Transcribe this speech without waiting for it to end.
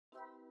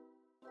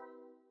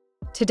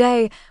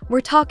Today,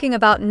 we're talking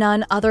about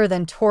none other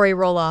than Tori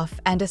Roloff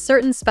and a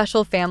certain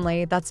special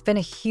family that's been a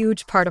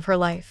huge part of her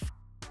life.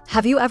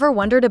 Have you ever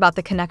wondered about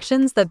the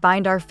connections that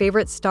bind our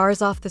favorite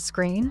stars off the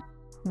screen?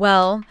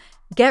 Well,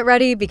 get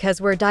ready because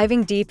we're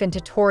diving deep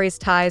into Tori's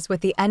ties with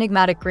the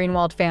enigmatic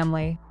Greenwald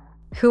family.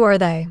 Who are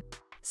they?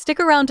 Stick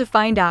around to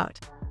find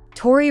out.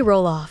 Tori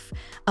Roloff,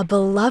 a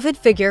beloved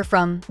figure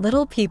from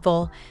Little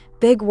People,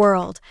 Big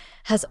World,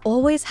 has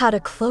always had a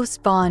close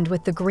bond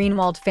with the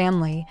Greenwald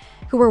family,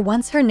 who were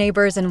once her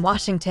neighbors in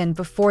Washington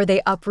before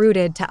they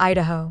uprooted to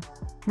Idaho.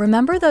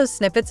 Remember those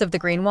snippets of the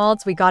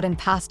Greenwalds we got in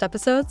past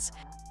episodes?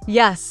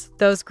 Yes,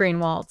 those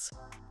Greenwalds.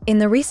 In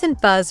the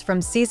recent buzz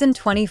from season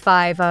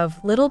 25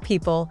 of Little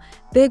People,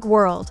 Big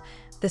World,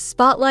 the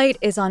spotlight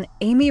is on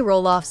Amy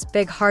Roloff's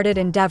big-hearted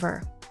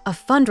endeavor, a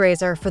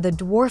fundraiser for the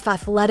Dwarf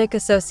Athletic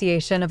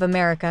Association of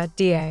America,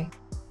 DAAA.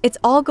 It's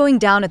all going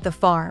down at the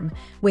farm,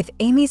 with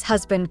Amy's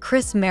husband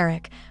Chris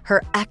Marek,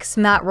 her ex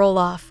Matt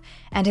Roloff,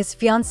 and his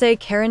fiancée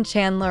Caryn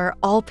Chandler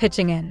all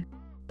pitching in.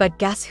 But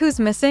guess who's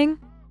missing?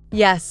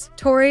 Yes,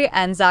 Tori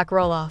and Zach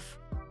Roloff.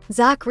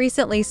 Zach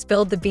recently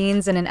spilled the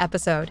beans in an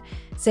episode,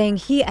 saying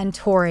he and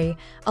Tori,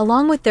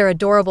 along with their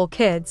adorable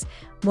kids,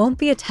 won't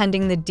be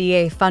attending the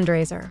DAAA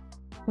fundraiser.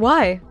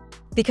 Why?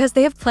 Because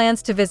they have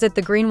plans to visit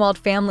the Greenwald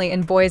family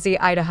in Boise,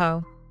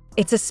 Idaho.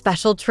 It's a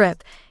special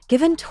trip,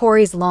 given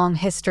Tori's long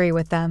history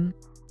with them.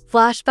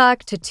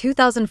 Flashback to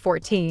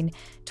 2014,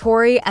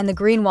 Tori and the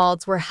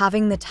Greenwalds were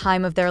having the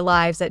time of their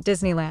lives at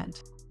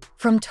Disneyland.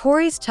 From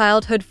Tori's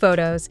childhood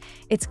photos,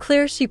 it's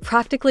clear she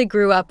practically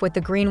grew up with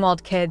the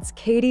Greenwald kids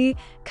Katie,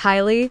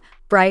 Kylie,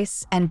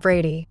 Bryce, and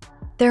Brady.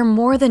 They're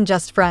more than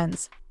just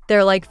friends.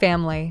 They're like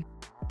family.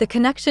 The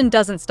connection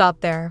doesn't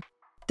stop there.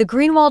 The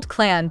Greenwald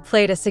clan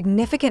played a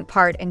significant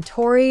part in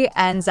Tori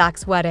and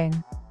Zach's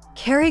wedding.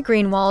 Carey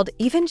Greenwald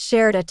even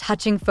shared a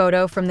touching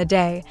photo from the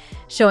day,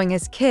 showing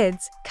his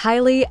kids,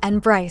 Kylie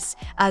and Bryce,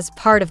 as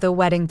part of the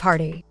wedding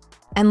party.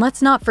 And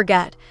let's not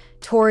forget,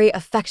 Tori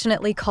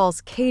affectionately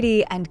calls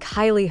Katie and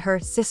Kylie her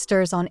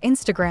sisters on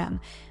Instagram,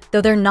 though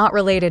they're not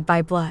related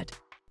by blood.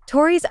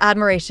 Tori's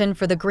admiration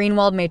for the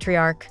Greenwald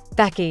matriarch,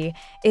 Becky,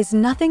 is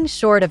nothing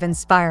short of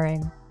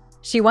inspiring.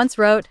 She once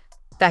wrote,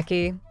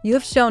 "Becky, you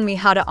have shown me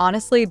how to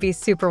honestly be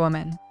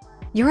Superwoman.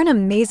 You're an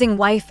amazing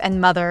wife and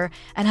mother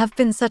and have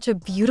been such a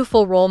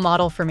beautiful role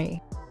model for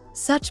me."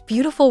 Such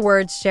beautiful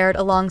words shared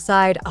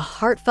alongside a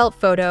heartfelt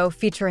photo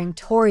featuring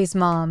Tori's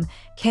mom,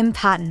 Kim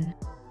Patton.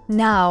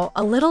 Now,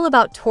 a little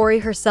about Tori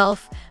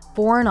herself,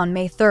 born on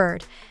May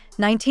 3rd,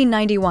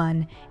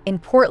 1991, in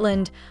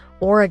Portland,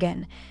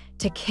 Oregon,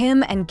 to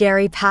Kim and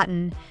Gary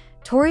Patton.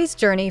 Tori's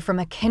journey from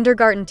a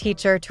kindergarten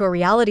teacher to a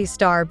reality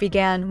star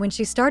began when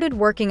she started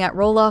working at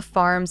Roloff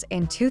Farms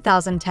in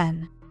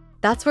 2010.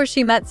 That's where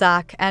she met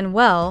Zach, and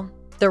well,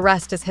 the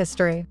rest is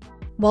history.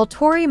 While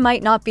Tori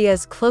might not be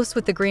as close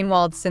with the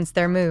Greenwalds since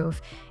their move,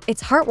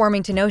 it's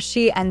heartwarming to know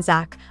she and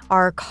Zach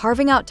are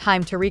carving out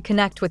time to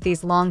reconnect with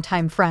these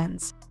longtime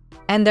friends.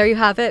 And there you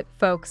have it,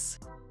 folks.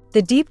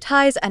 The deep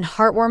ties and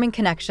heartwarming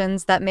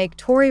connections that make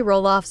Tori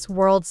Roloff's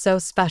world so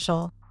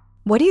special.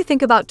 What do you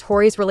think about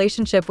Tori's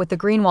relationship with the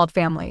Greenwald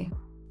family?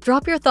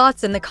 Drop your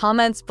thoughts in the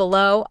comments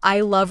below.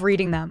 I love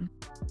reading them.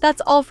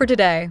 That's all for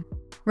today.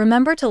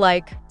 Remember to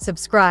like,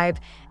 subscribe,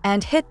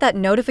 and hit that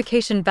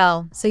notification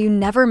bell so you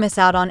never miss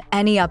out on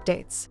any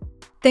updates.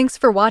 Thanks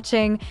for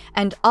watching,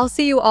 and I'll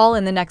see you all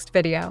in the next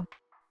video.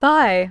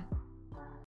 Bye!